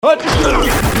Welcome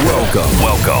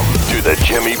to the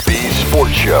Jimmy B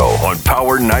Sports Show on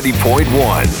Power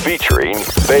 90.1, featuring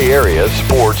Bay Area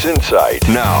sports insight.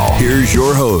 Now, here's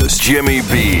your host, Jimmy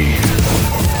B.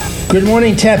 Good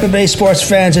morning, Tampa Bay sports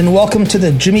fans, and welcome to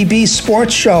the Jimmy B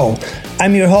Sports Show.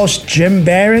 I'm your host, Jim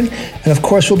Barron, and of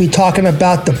course we'll be talking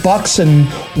about the Bucs and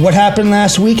what happened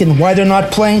last week and why they're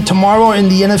not playing tomorrow in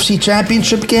the NFC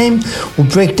Championship game. We'll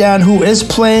break down who is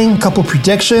playing, a couple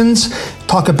predictions,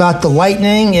 talk about the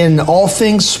Lightning, and all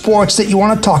things sports that you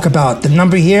want to talk about. The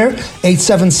number here,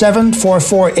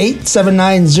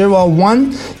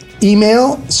 877-448-7901.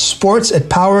 Email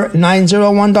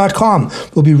sports@power901.com.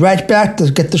 We'll be right back to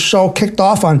get the show kicked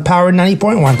off on Power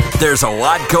 90.1. There's a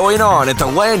lot going on at the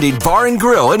Landing Bar and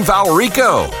Grill in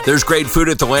Valrico. There's great food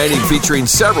at the Landing featuring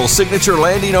several signature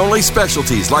Landing-only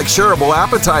specialties like shareable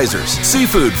appetizers,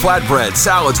 seafood, flatbread,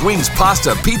 salads, wings,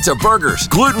 pasta, pizza, burgers,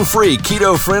 gluten-free,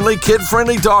 keto-friendly,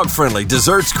 kid-friendly, dog-friendly,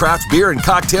 desserts, craft beer, and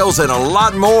cocktails, and a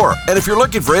lot more. And if you're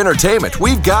looking for entertainment,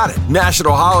 we've got it.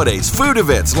 National holidays, food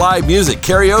events, live music,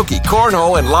 karaoke,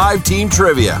 cornhole, and live team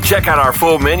trivia. Check out our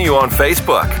full menu on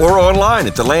Facebook or online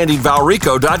at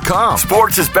thelandingvalrico.com.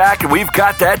 Sports is back, and we've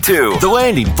got that too. The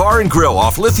Landing Bar and Grill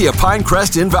off Lithia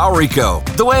Pinecrest in Valrico.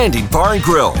 The Landing Bar and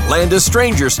Grill. Land as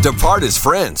strangers, depart as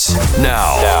friends.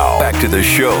 Now, back to the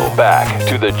show. Back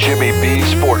to the Jimmy B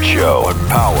Sports Show on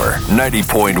Power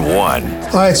 90.1.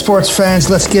 All right, sports fans,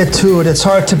 let's get to it. It's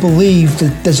hard to believe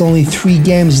that there's only 3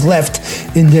 games left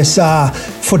in this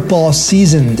football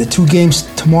season. The 2 games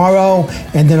tomorrow,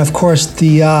 and then, of course,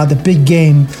 the big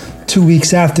game 2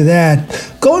 weeks after that.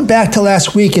 Going back to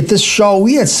last week at this show,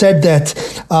 we had said that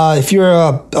if you're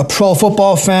a pro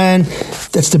football fan,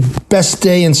 that's the best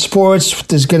day in sports.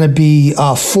 There's going to be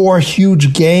 4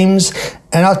 huge games.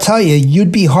 And I'll tell you,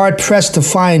 you'd be hard-pressed to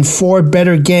find 4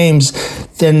 better games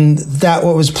than that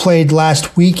what was played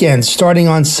last weekend. Starting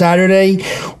on Saturday,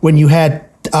 when you had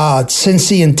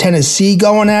Cincy and Tennessee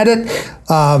going at it.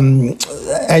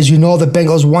 As you know, the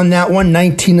Bengals won that one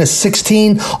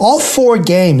 19-16. All 4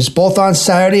 games, both on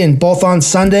Saturday and both on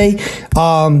Sunday,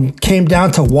 came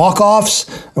down to walk-offs.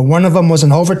 And one of them was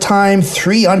an overtime.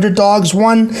 3 underdogs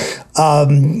won.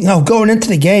 Going into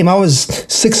the game, I was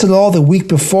 6-0 the week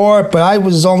before, but I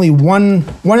was only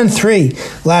 1-3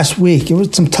 last week. It was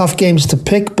some tough games to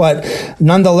pick, but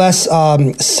nonetheless,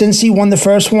 Cincy won the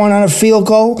first one on a field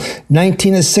goal,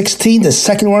 19-16. The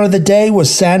second one of the day was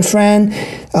San Fran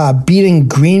beating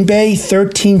Green Bay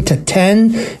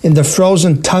 13-10 in the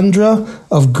frozen tundra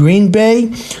of Green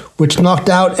Bay, which knocked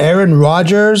out Aaron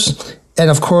Rodgers. And,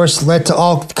 of course, led to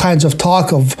all kinds of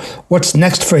talk of what's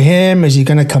next for him. Is he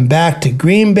going to come back to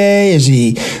Green Bay? Is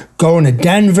he going to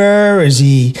Denver? Is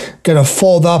he going to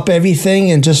fold up everything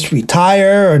and just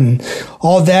retire? And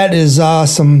all that is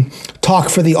some talk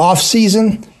for the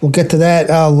offseason. We'll get to that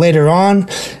later on.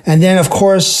 And then, of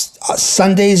course,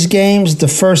 Sunday's games. The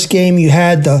first game you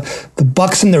had the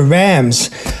Bucs and the Rams.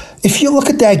 If you look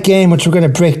at that game, which we're going to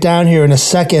break down here in a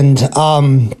second, a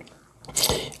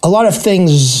lot of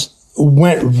things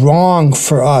went wrong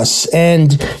for us.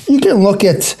 And you can look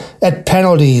at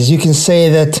penalties. You can say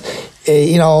that,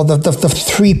 the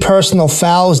 3 personal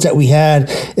fouls that we had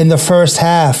in the first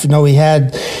half. We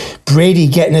had Brady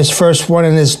getting his first one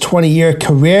in his 20-year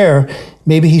career.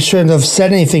 Maybe he shouldn't have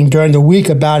said anything during the week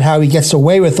about how he gets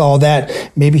away with all that.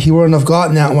 Maybe he wouldn't have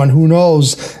gotten that one. Who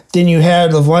knows? Then you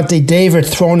had Levante David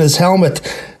throwing his helmet.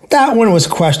 That one was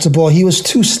questionable. He was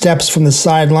 2 steps from the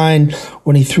sideline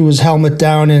when he threw his helmet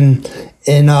down in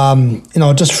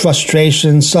just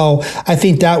frustration. So I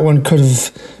think that one could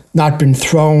have not been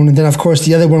thrown. And then, of course,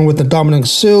 the other one with the Dominic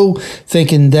Sue,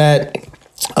 thinking that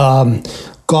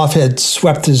Goff had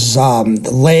swept his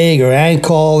leg or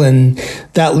ankle, and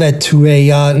that led to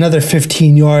another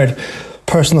 15-yard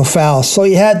personal foul. So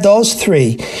you had those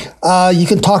 3. You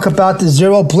can talk about the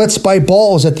 0 blitz by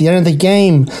Bowles at the end of the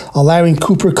game, allowing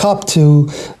Cooper Kupp to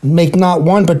make not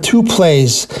 1 but 2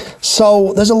 plays.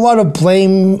 So there's a lot of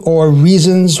blame or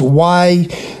reasons why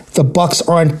the Bucs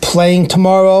aren't playing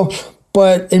tomorrow.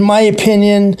 But in my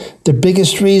opinion, the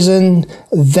biggest reason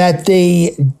that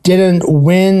they didn't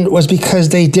win was because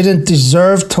they didn't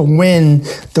deserve to win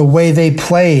the way they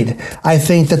played. I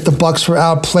think that the Bucs were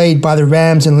outplayed by the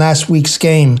Rams in last week's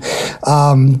game.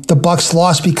 The Bucs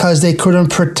lost because they couldn't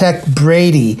protect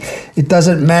Brady. It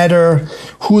doesn't matter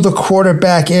who the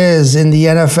quarterback is in the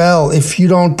NFL. If you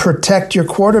don't protect your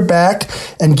quarterback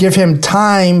and give him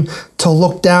time to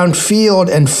look downfield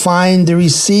and find the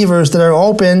receivers that are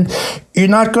open, you're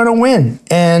not going to win.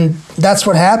 And that's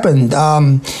what happened.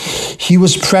 He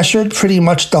was pressured pretty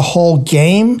much the whole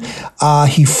game.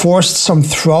 He forced some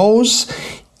throws.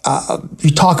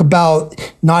 You talk about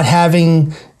not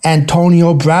having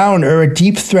Antonio Brown or a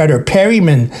deep threat or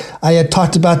Perryman. I had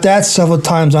talked about that several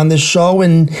times on this show.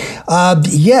 And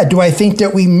do I think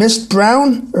that we missed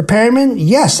Brown or Perryman?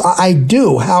 Yes, I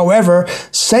do. However,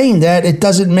 saying that, it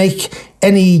doesn't make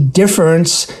any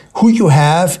difference who you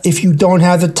have if you don't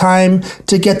have the time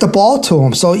to get the ball to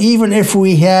him. So even if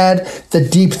we had the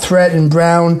deep threat in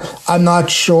Brown, I'm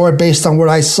not sure, based on what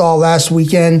I saw last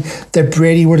weekend, that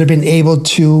Brady would have been able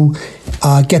to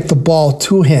get the ball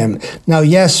to him. Now,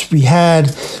 yes, we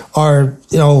had our,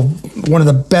 one of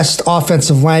the best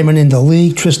offensive linemen in the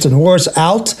league, Tristan Wirfs,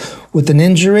 out with an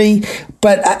injury.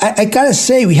 But I got to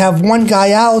say, we have one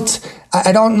guy out.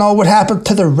 I don't know what happened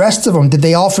to the rest of them. Did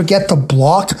they all forget to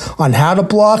block on how to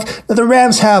block? Now, the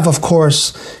Rams have, of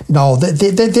course,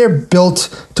 they're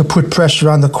built to put pressure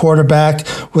on the quarterback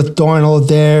with Darnold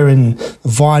there and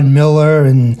Von Miller.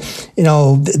 And,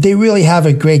 they really have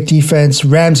a great defense.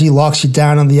 Ramsey locks you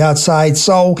down on the outside.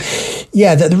 So,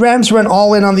 yeah, the Rams went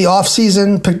all in on the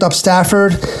offseason, picked up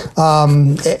Stafford,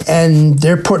 and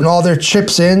they're putting all their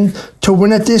chips in to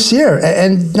win it this year.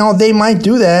 And they might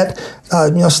do that.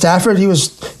 Stafford, he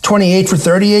was 28 for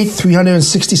 38,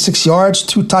 366 yards,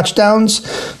 2 touchdowns.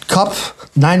 Kupp,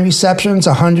 9 receptions,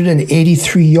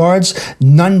 183 yards,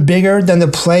 none bigger than the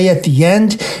play at the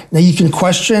end. Now you can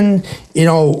question,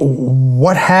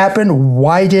 what happened?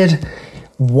 Why did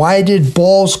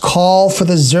Bowles call for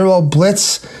the zero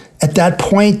blitz at that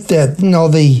point? That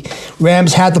the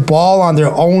Rams had the ball on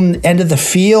their own end of the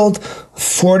field,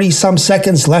 40-some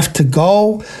seconds left to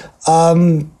go,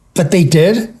 but they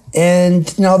did. And,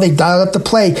 they dialed up the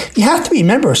play. You have to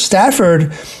remember,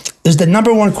 Stafford is the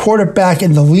number 1 quarterback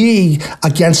in the league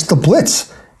against the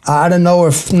blitz. I don't know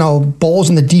if, Bowles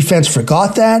and the defense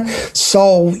forgot that.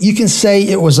 So you can say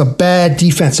it was a bad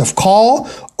defensive call,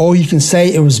 or you can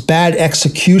say it was bad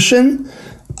execution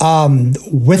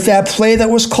with that play that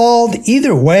was called.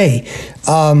 Either way,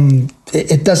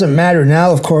 it doesn't matter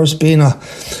now, of course, being a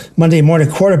Monday morning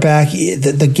quarterback.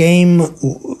 The game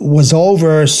was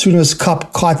over as soon as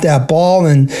Kupp caught that ball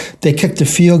and they kicked the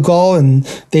field goal and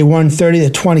they won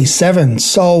 30-27.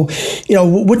 So,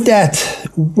 with that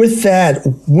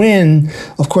win,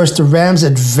 of course, the Rams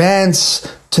advance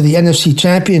to the NFC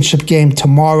Championship game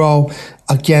tomorrow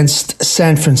against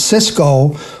San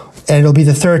Francisco, and it'll be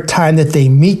the 3rd time that they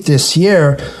meet this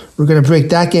year. We're going to break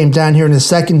that game down here in a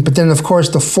second. But then, of course,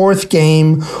 the 4th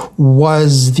game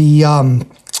was the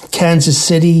Kansas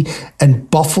City and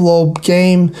Buffalo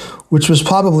game, which was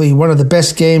probably one of the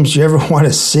best games you ever want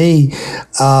to see.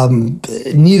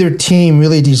 Neither team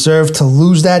really deserved to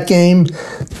lose that game.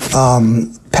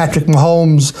 Patrick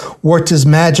Mahomes worked his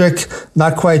magic.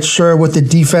 Not quite sure what the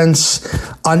defense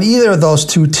on either of those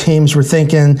two teams were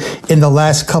thinking in the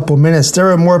last couple minutes. There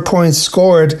were more points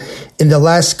scored in the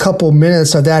last couple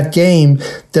minutes of that game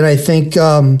than I think, two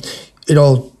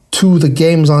of the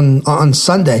games on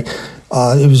Sunday.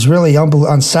 It was really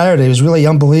on Saturday. It was really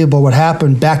unbelievable what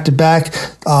happened back to back.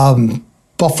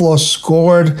 Buffalo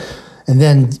scored, and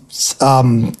then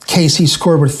KC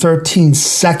scored with 13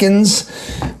 seconds.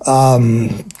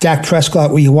 Dak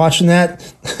Prescott, were you watching that?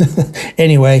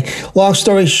 Anyway, long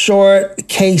story short,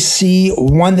 KC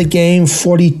won the game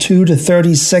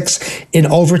 42-36 in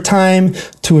overtime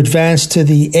to advance to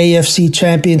the AFC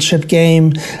Championship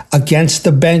game against the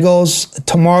Bengals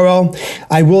tomorrow.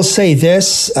 I will say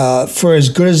this, for as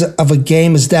good of a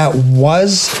game as that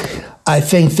was, I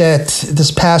think that this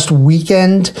past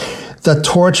weekend, the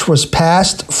torch was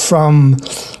passed from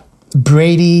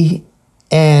Brady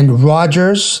and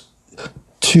Rodgers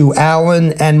to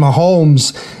Allen and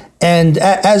Mahomes. And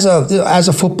as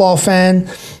a football fan,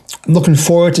 I'm looking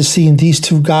forward to seeing these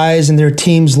two guys and their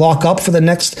teams lock up for the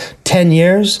next 10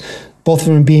 years, both of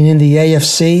them being in the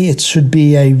AFC. It should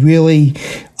be a really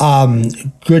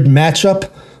good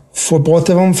matchup for both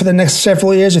of them for the next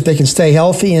several years if they can stay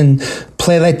healthy and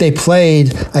play like they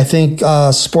played. I think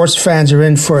sports fans are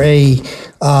in for a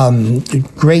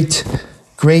great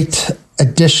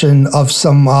addition of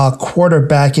some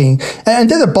quarterbacking, and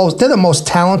they're the most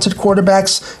talented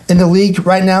quarterbacks in the league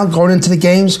right now. Going into the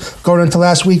games, going into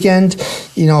last weekend,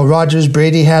 Rodgers,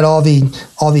 Brady had all the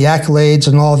accolades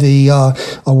and all the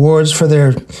awards for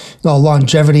their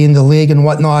longevity in the league and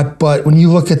whatnot. But when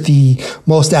you look at the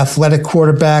most athletic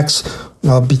quarterbacks,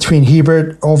 between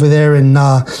Hebert over there and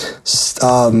the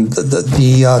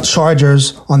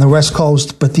Chargers on the West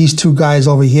Coast, but these two guys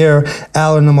over here,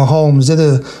 Allen and Mahomes, they're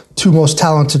the two most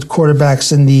talented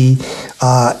quarterbacks in the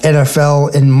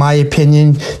NFL, in my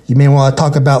opinion. You may want to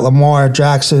talk about Lamar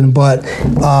Jackson, but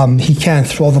he can't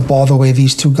throw the ball the way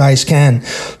these two guys can.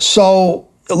 So,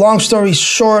 long story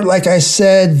short, like I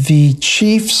said, the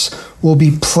Chiefs will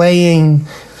be playing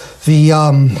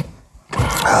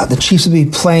The Chiefs will be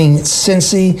playing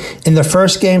Cincy in the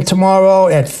first game tomorrow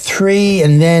at 3,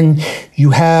 and then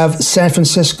you have San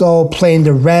Francisco playing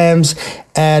the Rams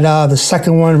at the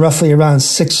second one roughly around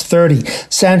 6:30.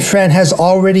 San Fran has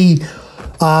already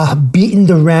beaten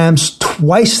the Rams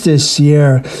twice this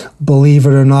year, believe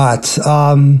it or not.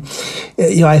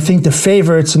 I think the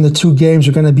favorites in the two games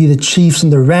are going to be the Chiefs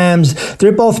and the Rams.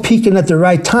 They're both peaking at the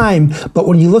right time, but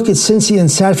when you look at Cincy and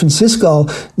San Francisco,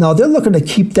 now they're looking to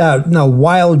keep that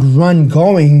wild run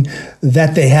going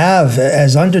that they have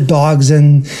as underdogs.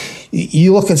 And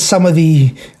you look at some of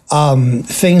the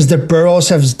things that Burrows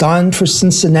has done for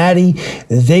Cincinnati,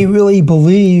 they really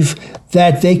believe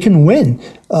that they can win.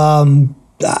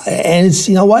 And it's,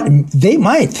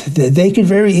 they could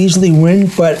very easily win,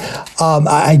 but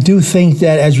I do think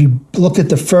that as we look at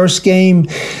the first game,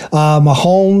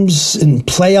 Mahomes in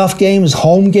playoff games,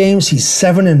 home games, he's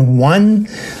 7-1.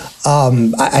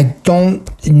 I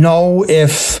don't know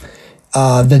if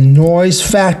the noise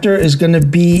factor is going to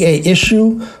be an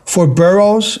issue for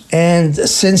Burrows and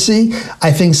Cincy.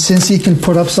 I think Cincy can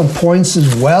put up some points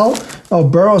as well.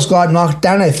 Burrows got knocked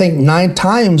down, I think, 9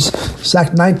 times,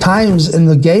 sacked 9 times in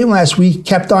the game last week,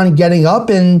 kept on getting up,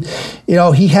 and,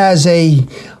 he has a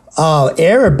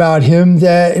air about him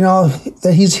that,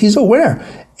 that he's a winner.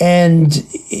 And,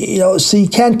 so you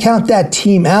can't count that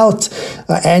team out.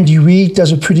 Andy Reid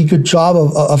does a pretty good job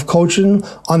of coaching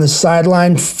on the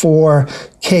sideline for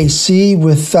KC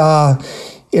with the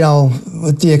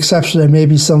exception of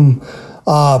maybe some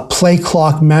play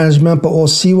clock management, but we'll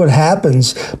see what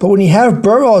happens. But when you have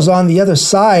Burrows on the other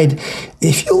side,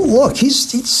 if you look,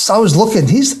 he's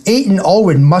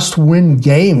 8-0 in must-win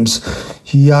games.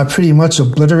 He pretty much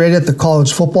obliterated the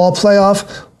college football playoff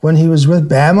when he was with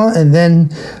Bama, and then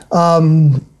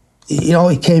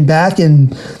he came back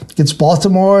and gets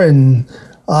Baltimore and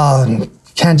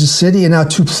Kansas City, and now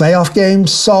 2 playoff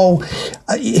games. So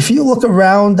if you look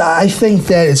around, I think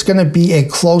that it's going to be a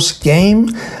close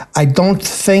game. I don't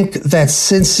think that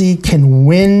Cincy can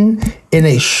win in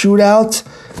a shootout.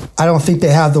 I don't think they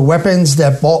have the weapons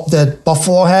that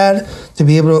Buffalo had to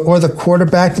be able to, or the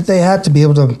quarterback that they had to be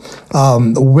able to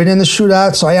win in the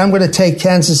shootout. So I am going to take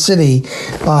Kansas City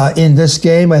in this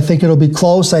game. I think it'll be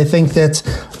close. I think that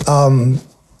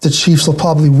the Chiefs will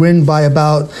probably win by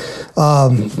about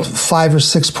 5 or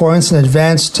 6 points and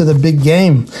advance to the big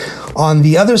game. On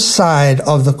the other side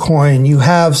of the coin, you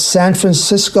have San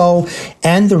Francisco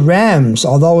and the Rams.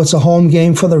 Although it's a home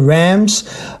game for the Rams,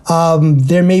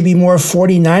 there may be more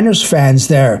 49ers fans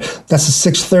there. That's a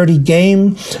 6:30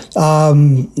 game.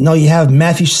 You have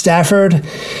Matthew Stafford.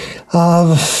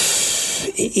 I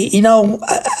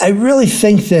really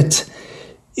think that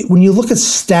when you look at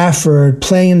Stafford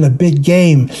playing in the big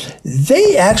game,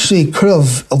 they actually could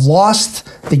have lost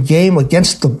the game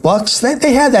against the Bucs.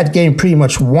 They had that game pretty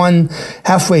much won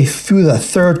halfway through the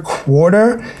third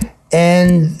quarter,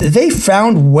 and they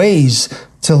found ways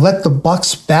to let the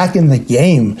Bucs back in the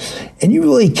game. And you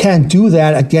really can't do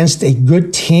that against a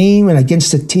good team and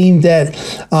against a team that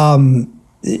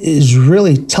is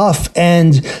really tough.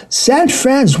 And San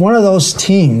Fran's one of those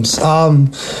teams.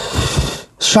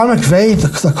 Sean McVay,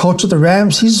 the coach of the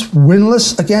Rams, he's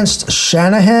winless against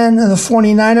Shanahan and the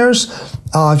 49ers.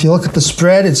 If you look at the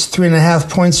spread, it's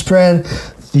 3.5-point spread.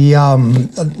 The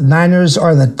Niners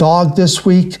are the dog this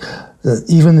week,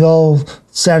 even though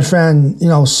San Fran,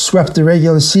 swept the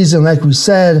regular season, like we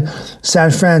said.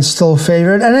 San Fran's still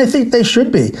favored, and I think they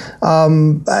should be.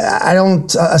 I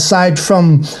don't, aside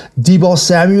from Deebo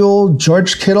Samuel,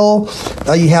 George Kittle,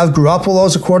 you have Garoppolo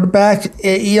as a quarterback.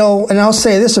 And I'll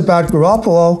say this about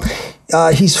Garoppolo,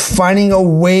 he's finding a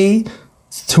way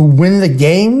to win the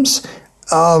games.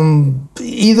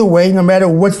 Either way, no matter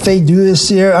what they do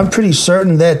this year, I'm pretty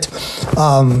certain that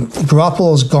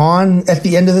Garoppolo's gone at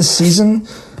the end of the season.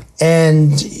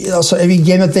 And so every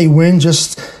game that they win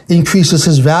just increases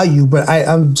his value. But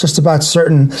I'm just about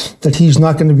certain that he's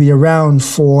not going to be around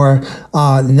for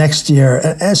next year.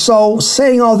 And so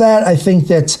saying all that, I think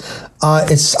that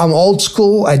I'm old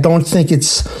school. I don't think you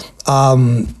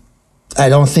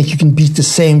can beat the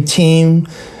same team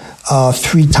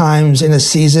 3 times in a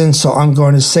season. So I'm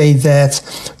going to say that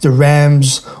the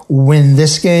Rams win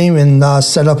this game and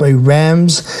set up a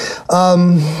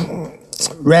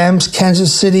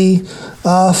Rams-Kansas City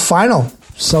final.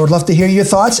 So I'd love to hear your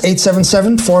thoughts.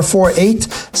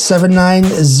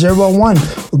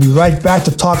 877-448-7901. We'll be right back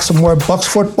to talk some more Bucs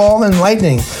football and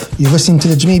Lightning. You're listening to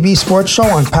the Jimmy B Sports Show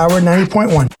on Power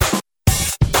 90.1.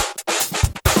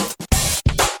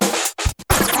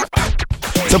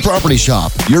 The Property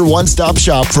Shop, your one-stop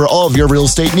shop for all of your real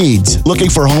estate needs. Looking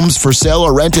for homes for sale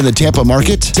or rent in the Tampa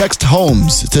market? Text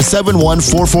HOMES to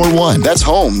 71441. That's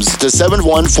HOMES to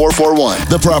 71441.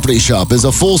 The Property Shop is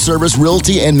a full-service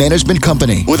realty and management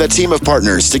company with a team of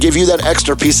partners to give you that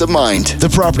extra peace of mind. The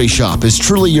Property Shop is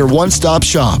truly your one-stop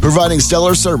shop, providing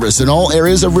stellar service in all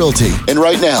areas of realty. And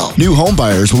right now, new home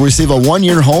buyers will receive a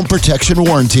 1-year home protection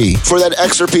warranty for that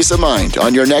extra peace of mind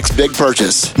on your next big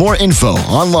purchase. More info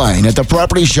online at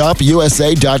thepropertyshopusa.com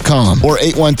or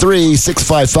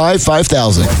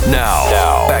 813-655-5000.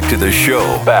 Now, back to the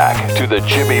show. Back to the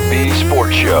Jimmy B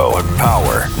Sports Show on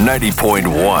Power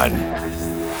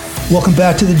 90.1. Welcome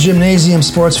back to the Jimnasium,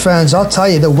 sports fans. I'll tell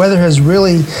you, the weather has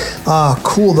really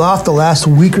cooled off the last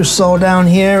week or so down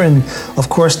here. And, of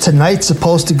course, tonight's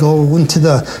supposed to go into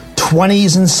the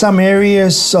 20s in some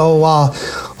areas. So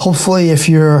hopefully if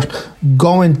you're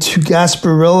going to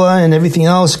Gasparilla and everything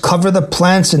else, cover the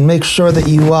plants and make sure that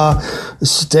you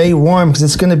stay warm because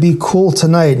it's going to be cool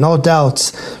tonight, no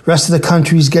doubt. Rest of the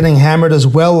country's getting hammered as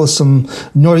well with some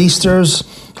nor'easters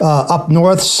up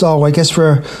north, so I guess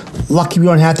we're lucky we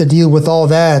don't have to deal with all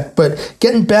that. But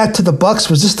getting back to the Bucks,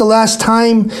 was this the last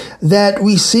time that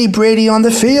we see Brady on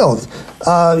the field?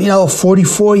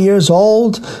 44 years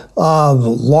old,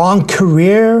 long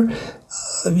career.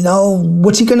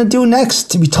 What's he going to do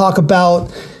next? We talk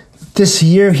about this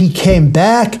year he came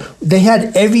back. They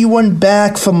had everyone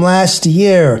back from last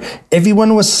year.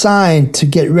 Everyone was signed to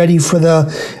get ready for a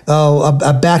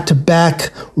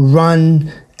back-to-back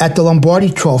run at the Lombardi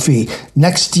Trophy.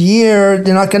 Next year,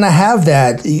 they're not going to have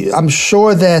that. I'm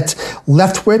sure that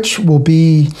Leftwich will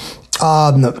be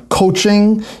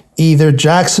coaching either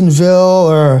Jacksonville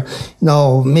or,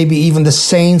 maybe even the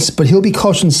Saints, but he'll be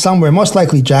coaching somewhere, most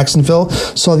likely Jacksonville.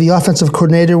 So the offensive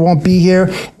coordinator won't be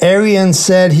here. Arians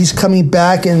said he's coming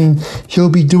back and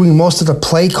he'll be doing most of the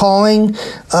play calling.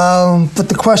 But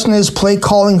the question is, play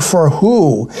calling for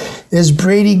who? Is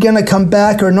Brady going to come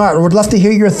back or not? I would love to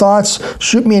hear your thoughts.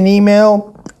 Shoot me an email,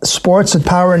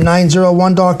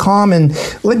 sports@power901.com, and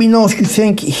let me know if you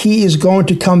think he is going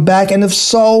to come back, and if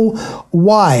so,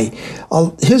 why.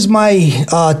 Here's my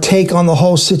take on the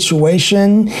whole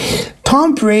situation.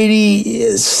 Tom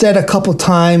Brady said a couple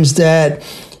times that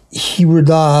he would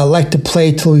like to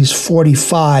play till he's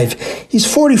 45. He's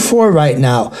 44 right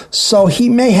now, so he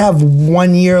may have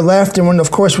 1 year left. And when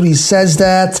he says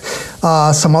that,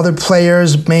 some other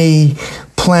players may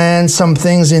plan some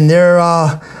things in their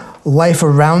life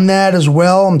around that as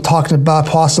well. I'm talking about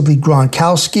possibly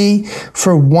Gronkowski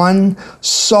for one.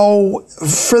 So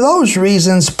for those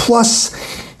reasons, plus,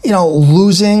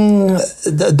 losing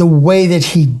the way that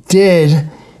he did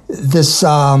this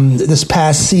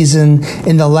past season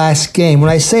in the last game. When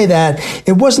I say that,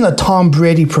 it wasn't a Tom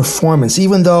Brady performance.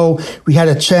 Even though we had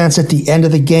a chance at the end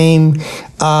of the game,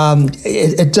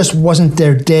 it just wasn't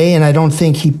their day, and I don't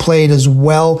think he played as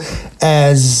well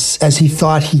as he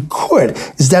thought he could.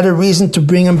 Is that a reason to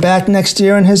bring him back next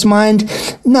year in his mind?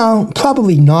 No,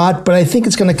 probably not, but I think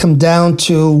it's going to come down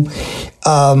to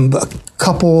a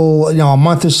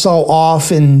month or so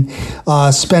off and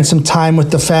spend some time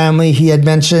with the family. He had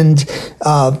mentioned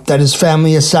that his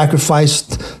family has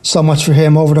sacrificed so much for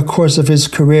him over the course of his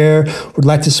career, would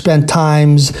like to spend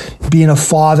times being a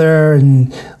father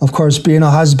and, of course, being a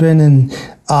husband and,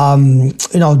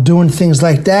 doing things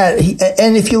like that.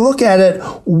 And if you look at it,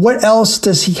 what else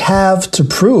does he have to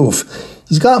prove?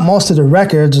 He's got most of the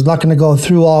records. I'm not going to go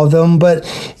through all of them, but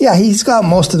yeah, he's got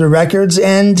most of the records,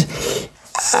 and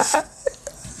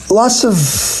lots of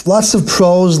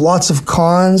pros, lots of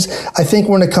cons. I think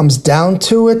when it comes down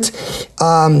to it,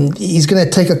 he's going to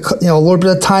take a little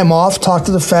bit of time off, talk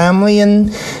to the family,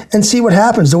 and see what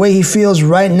happens. The way he feels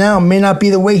right now may not be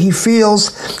the way he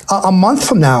feels a month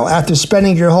from now, after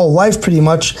spending your whole life pretty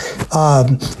much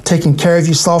taking care of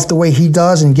yourself the way he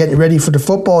does and getting ready for the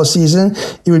football season.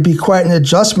 It would be quite an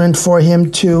adjustment for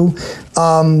him to,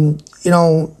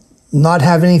 not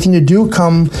have anything to do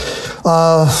come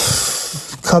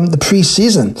the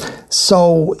preseason.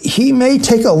 So he may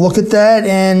take a look at that,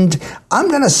 and I'm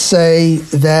going to say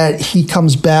that he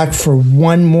comes back for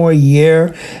 1 more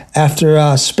year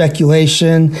after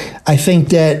speculation. I think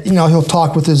that, he'll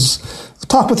talk with his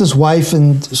wife,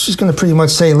 and she's going to pretty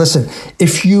much say, listen,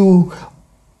 if you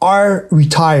are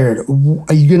retired, what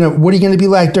are you going to be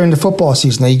like during the football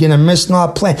season? Are you going to miss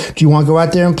not playing? Do you want to go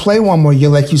out there and play 1 more year?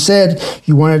 Like you said,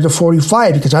 you wanted to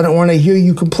 45, because I don't want to hear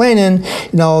you complaining,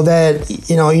 that,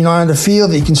 you're not on the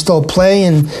field, that you can still play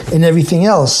and everything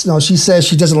else. She says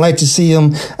she doesn't like to see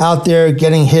him out there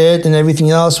getting hit and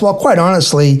everything else. Well, quite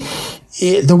honestly,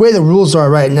 the way the rules are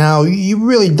right now, you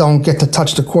really don't get to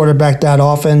touch the quarterback that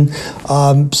often.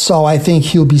 So I think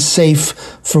he'll be safe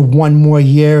for one more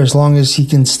year as long as he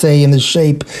can stay in the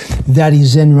shape that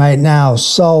he's in right now.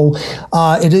 So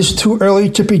it is too early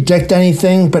to predict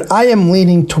anything, but I am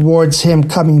leaning towards him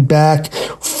coming back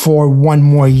for one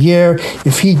more year.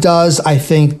 If he does, I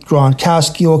think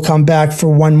Gronkowski will come back for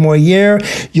one more year.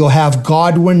 You'll have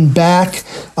Godwin back.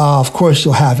 Of course,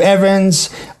 you'll have Evans.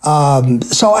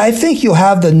 So I think you'll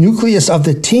have the nucleus of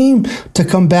the team to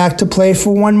come back to play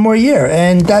for one more year.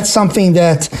 And that's something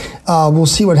that we'll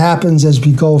see what happens as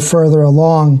we go further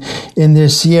along in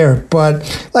this year.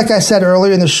 But like I said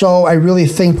earlier in the show, I really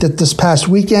think that this past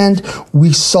weekend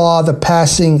we saw the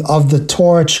passing of the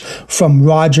torch from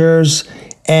Rodgers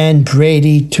and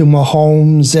Brady to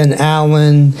Mahomes and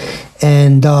Allen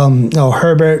and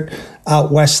Herbert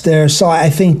out west there. So I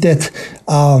think that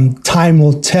time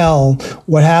will tell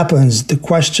what happens. The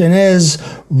question is,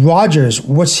 Rodgers,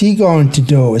 what's he going to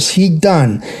do? Is he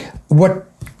done? What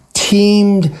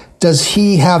team does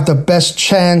he have the best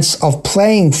chance of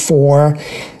playing for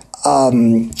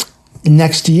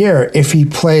next year, if he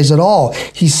plays at all?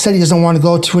 He said he doesn't want to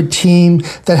go to a team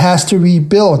that has to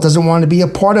rebuild, doesn't want to be a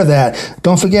part of that.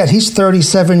 Don't forget, he's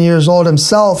 37 years old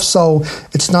himself, so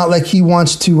it's not like he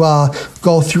wants to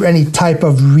go through any type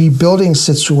of rebuilding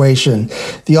situation.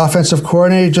 The offensive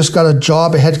coordinator just got a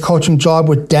head coaching job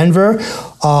with Denver.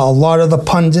 A lot of the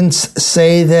pundits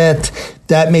say that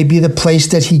may be the place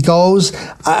that he goes.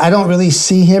 I don't really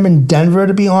see him in Denver,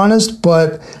 to be honest,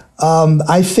 but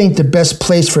I think the best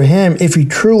place for him, if he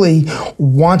truly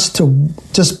wants to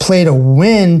just play to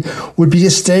win, would be to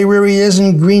stay where he is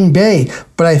in Green Bay.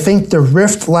 But I think the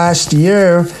rift last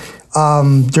year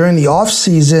during the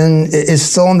offseason is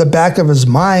still in the back of his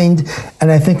mind,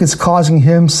 and I think it's causing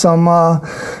him some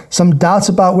doubts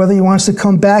about whether he wants to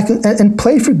come back and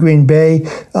play for Green Bay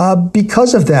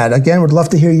because of that. Again, would love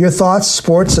to hear your thoughts.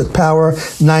 Sports at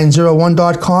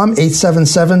power901.com,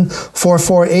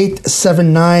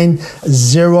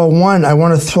 877-448-7901. I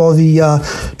want to throw the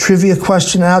trivia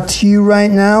question out to you right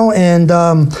now, and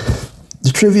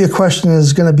the trivia question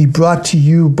is going to be brought to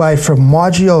you by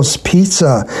Formaggio's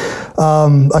Pizza.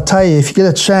 I'll tell you, if you get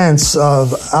a chance,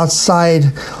 outside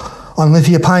on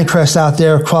Lithia Pinecrest out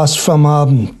there across from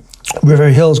River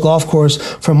Hills Golf Course,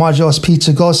 Formaggio's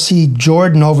Pizza, go see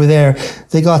Jordan over there.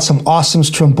 They got some awesome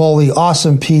stromboli,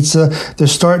 awesome pizza. They're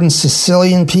starting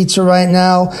Sicilian pizza right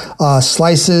now,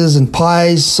 slices and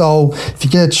pies. So if you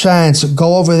get a chance,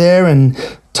 go over there and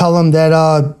tell him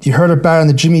that you heard about it on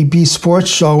the Jimmy B Sports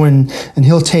Show, and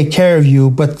he'll take care of you.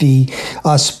 But the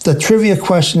trivia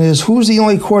question is, who's the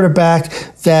only quarterback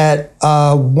that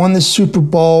won the Super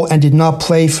Bowl and did not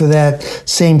play for that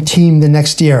same team the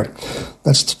next year?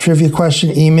 That's the trivia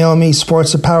question. Email me,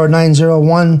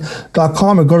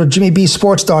 sports@power901.com, or go to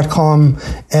jimmybsports.com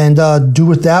and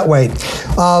do it that way.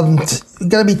 We're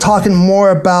going to be talking more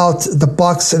about the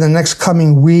Bucs in the next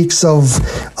coming weeks of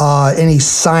any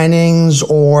signings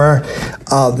or,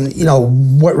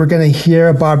 what we're going to hear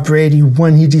about Brady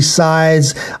when he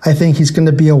decides. I think he's going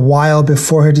to be a while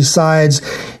before he decides.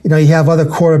 You have other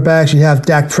quarterbacks. You have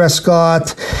Dak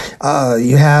Prescott.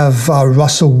 You have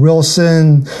Russell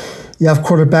Wilson. You have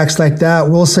quarterbacks like that.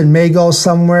 Wilson may go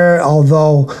somewhere,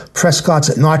 although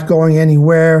Prescott's not going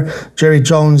anywhere. Jerry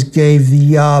Jones gave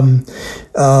the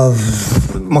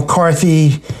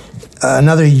McCarthy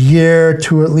another year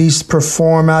to at least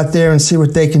perform out there and see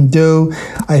what they can do.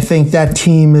 I think that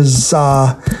team is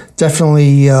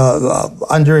definitely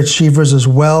underachievers as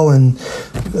well. And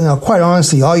quite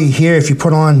honestly, all you hear if you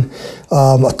put on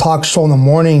a talk show in the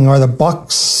morning are the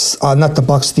Bucs, not the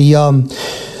Bucs, the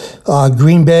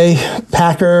Green Bay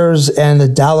Packers and the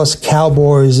Dallas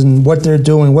Cowboys and what they're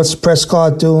doing. What's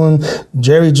Prescott doing?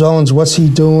 Jerry Jones, what's he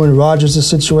doing? Rodgers' the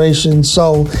situation.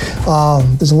 So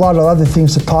there's a lot of other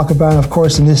things to talk about. And of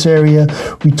course, in this area,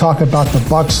 we talk about the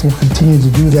Bucs. We'll continue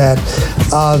to do that.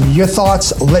 Your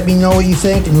thoughts, let me know what you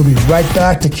think, and we'll be right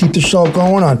back to keep the show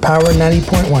going on Power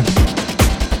 90.1.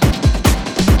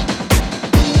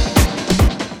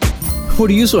 What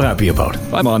are you so happy about?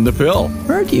 I'm on the pill.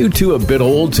 Aren't you two a bit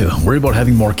old to worry about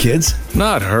having more kids?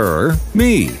 Not her,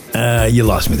 me. You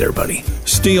lost me there, buddy.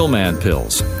 Steelman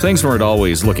pills. Things weren't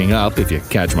always looking up, if you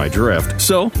catch my drift.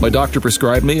 So, my doctor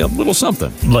prescribed me a little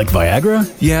something. Like Viagra?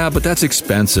 Yeah, but that's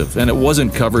expensive, and it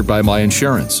wasn't covered by my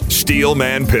insurance.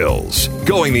 Steelman pills.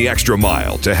 Going the extra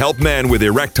mile to help men with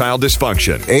erectile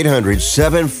dysfunction.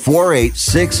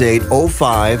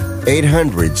 800-748-6805.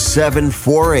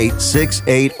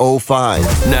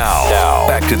 800-748-6805. Now,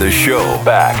 back to the show.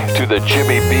 Back to the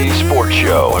Jimmy B Sports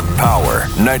Show on Power Power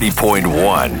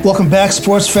 90.1. Welcome back,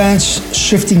 sports fans.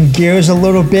 Shifting gears a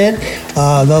little bit.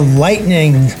 The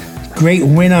Lightning, great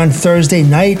win on Thursday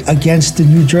night against the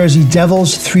New Jersey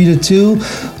Devils,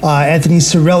 3-2. Anthony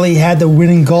Cirelli had the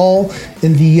winning goal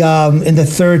in the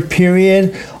third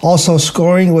period. Also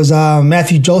scoring was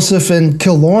Matthew Joseph and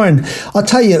Killorn. I'll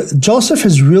tell you, Joseph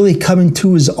has really come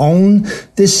into his own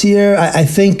this year. I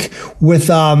think with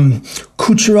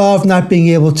Kucherov not being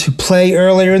able to play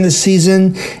earlier in the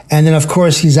season, and then of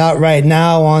course he's out right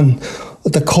now on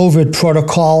the COVID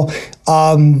protocol.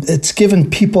 It's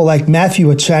given people like Matthew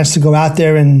a chance to go out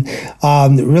there and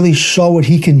really show what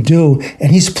he can do.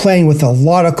 And he's playing with a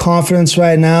lot of confidence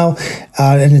right now.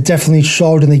 And it definitely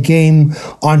showed in the game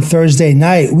on Thursday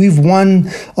night. We've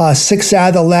won 6 out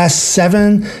of the last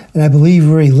 7. And I believe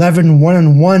we're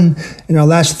 11-1-1 in our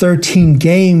last 13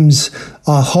 games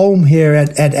home here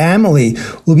at Amalie.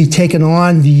 We'll be taking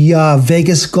on the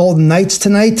Vegas Golden Knights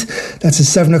tonight. That's a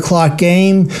 7 o'clock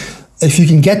game. If you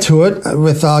can get to it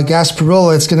with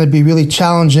Gasparilla, it's going to be really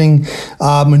challenging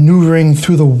maneuvering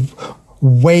through the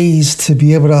ways to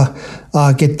be able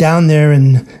to get down there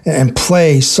and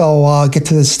play. So get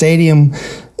to the stadium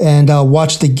and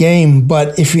watch the game.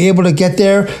 But if you're able to get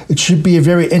there, it should be a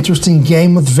very interesting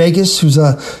game with Vegas, who's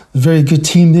a very good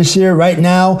team this year. Right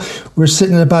now, we're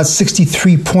sitting at about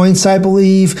 63 points, I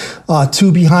believe,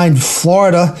 2 behind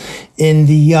Florida in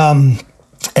the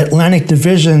Atlantic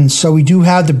Division. So we do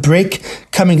have the break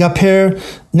coming up here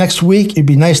next week. It'd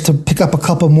be nice to pick up a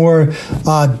couple more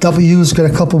W's, get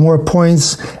a couple more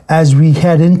points as we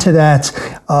head into that.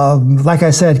 Like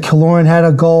I said, Killorn had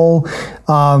a goal,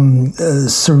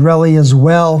 Cirelli as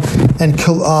well. And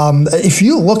if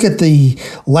you look at the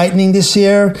Lightning this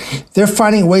year, they're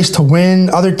finding ways to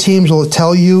win. Other teams will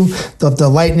tell you that the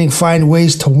Lightning find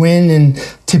ways to win, and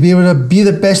to be able to be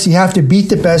the best, you have to beat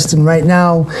the best. And right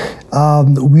now,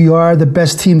 we are the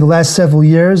best team the last several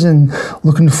years, and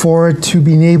looking forward to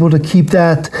being able to keep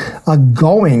that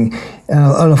going.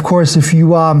 And of course, if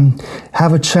you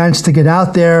have a chance to get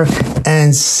out there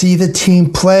and see the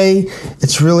team play,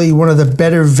 it's really one of the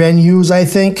better venues, I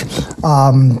think,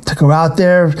 to go out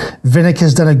there. Vinnick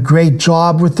has done a great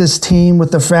job with this team,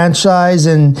 with the franchise,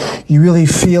 and you really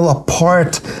feel a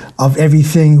part of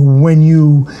everything when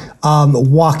you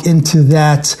walk into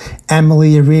that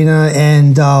Amalie Arena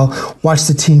and watch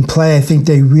the team play. I think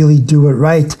they really do it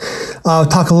right.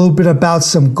 Talk a little bit about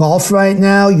some golf right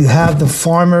now. You have the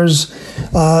Farmers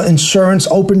Insurance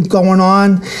Open going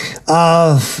on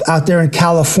out there in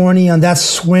California on that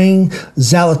swing.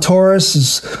 Zalatoris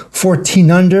is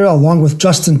 14 under along with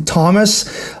Justin Thomas.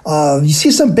 You see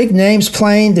some big names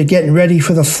playing. They're getting ready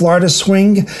for the Florida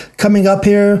swing coming up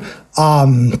here.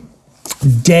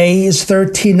 Day is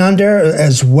 13 under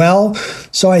as well.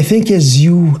 So I think as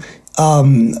you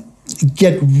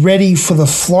get ready for the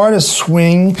Florida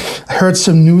swing, I heard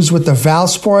some news with the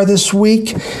Valspar this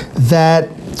week that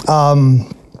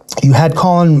you had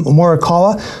Colin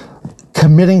Morikawa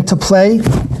committing to play,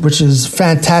 which is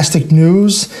fantastic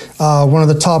news. One of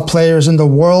the top players in the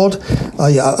world.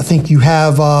 I think you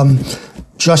have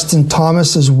Justin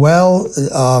Thomas as well.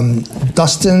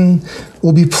 Dustin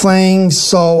will be playing.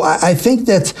 So I think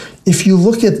that if you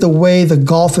look at the way the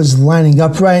golf is lining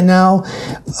up right now,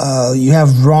 you have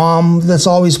Rahm that's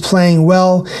always playing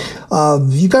well.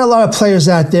 You've got a lot of players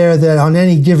out there that on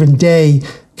any given day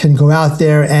can go out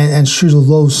there and shoot a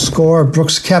low score.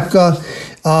 Brooks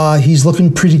Koepka, he's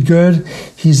looking pretty good.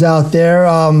 He's out there.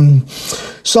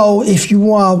 So if you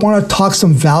want to talk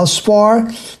some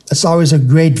Valspar, it's always a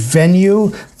great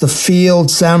venue. The field,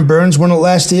 Sam Burns won it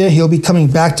last year. He'll be coming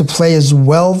back to play as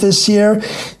well this year.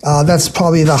 That's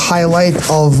probably the highlight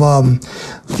of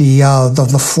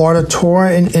the Florida Tour,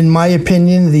 in my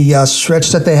opinion, the stretch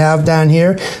that they have down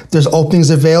here. There's openings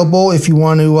available if you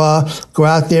want to go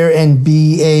out there and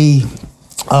be a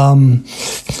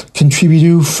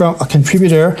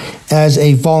contributor as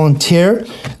a volunteer.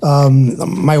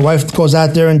 My wife goes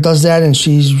out there and does that, and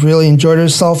she's really enjoyed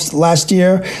herself last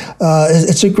year.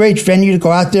 It's a great venue to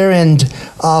go out there and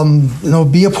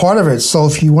be a part of it. So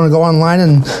if you want to go online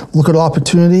and look at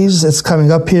opportunities, it's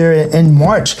coming up here in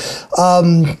March.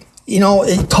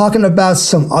 Talking about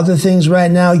some other things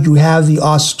right now, you have the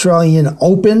Australian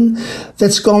Open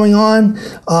that's going on.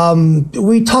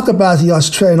 We talk about the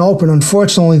Australian Open.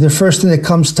 Unfortunately, the first thing that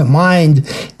comes to mind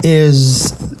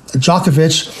is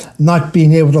Djokovic not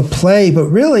being able to play. But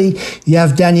really, you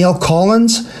have Danielle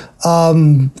Collins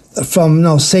from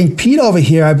St. Pete over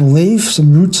here, I believe,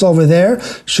 some roots over there.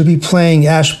 Should be playing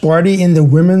Ash Barty in the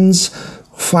women's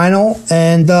final.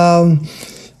 And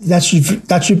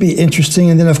That should be interesting.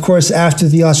 And then, of course, after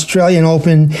the Australian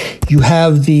Open, you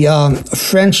have the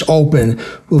French Open.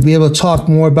 We'll be able to talk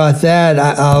more about that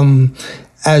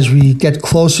as we get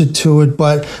closer to it.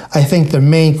 But I think the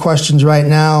main questions right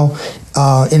now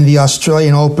in the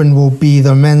Australian Open will be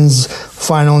the men's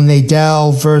final,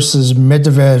 Nadal versus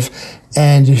Medvedev.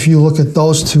 And if you look at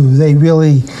those two, they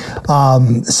really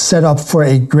set up for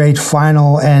a great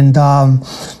final. And I'm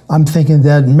thinking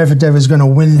that Medvedev is going to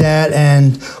win that,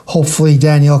 and hopefully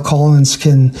Danielle Collins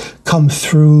can come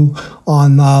through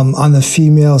on the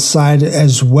female side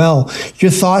as well.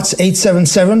 Your thoughts,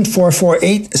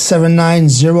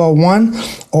 877-448-7901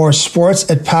 or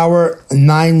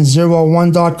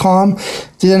sports@power901.com.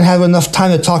 Didn't have enough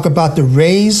time to talk about the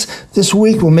Rays this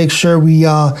week. We'll make sure we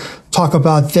talk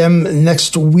about them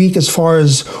next week as far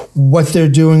as what they're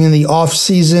doing in the off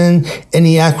season,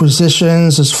 any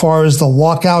acquisitions as far as the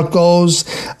lockout goes,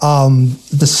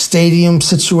 the stadium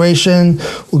situation.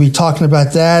 We'll be talking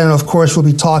about that. And of course, we'll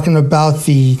be talking about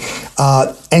the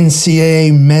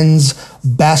NCAA men's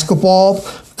basketball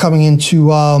coming into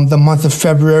the month of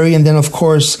February, and then of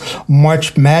course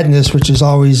March Madness, which is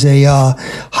always a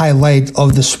highlight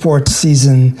of the sports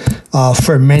season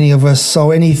for many of us. So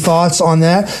any thoughts on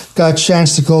that? Got a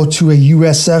chance to go to a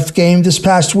USF game this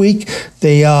past week.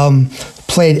 They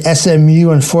played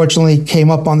SMU, unfortunately came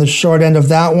up on the short end of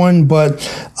that one, but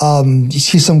you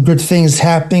see some good things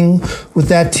happening with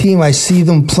that team. I see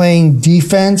them playing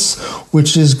defense,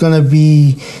 which is going to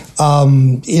be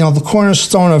the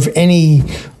cornerstone of any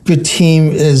good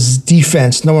team is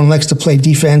defense. No one likes to play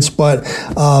defense, but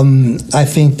I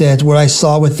think that what I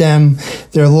saw with them,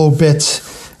 they're a little bit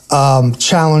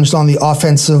challenged on the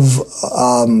offensive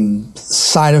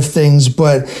side of things,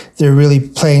 but they're really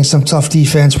playing some tough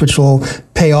defense, which will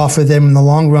pay off for them in the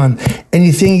long run.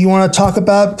 Anything you want to talk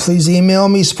about, please email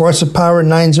me,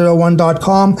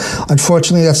 sports@power901.com.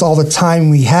 Unfortunately, that's all the time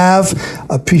we have.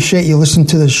 Appreciate you listening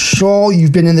to the show.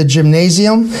 You've been in the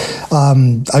Jimnasium.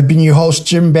 I've been your host,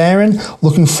 Jim Barron.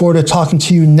 Looking forward to talking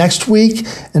to you next week.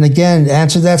 And again,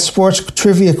 answer that sports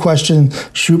trivia question.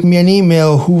 Shoot me an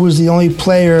email. Who was the only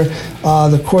player,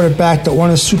 the quarterback that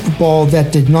won a Super Bowl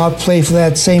that did not play for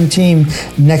that same team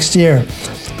next year?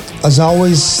 As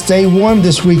always, stay warm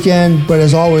this weekend, but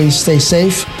as always, stay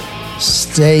safe,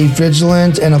 stay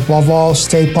vigilant, and above all,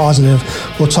 stay positive.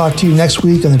 We'll talk to you next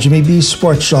week on the Jimmy B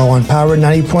Sports Show on Power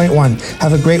 90.1.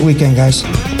 Have a great weekend, guys.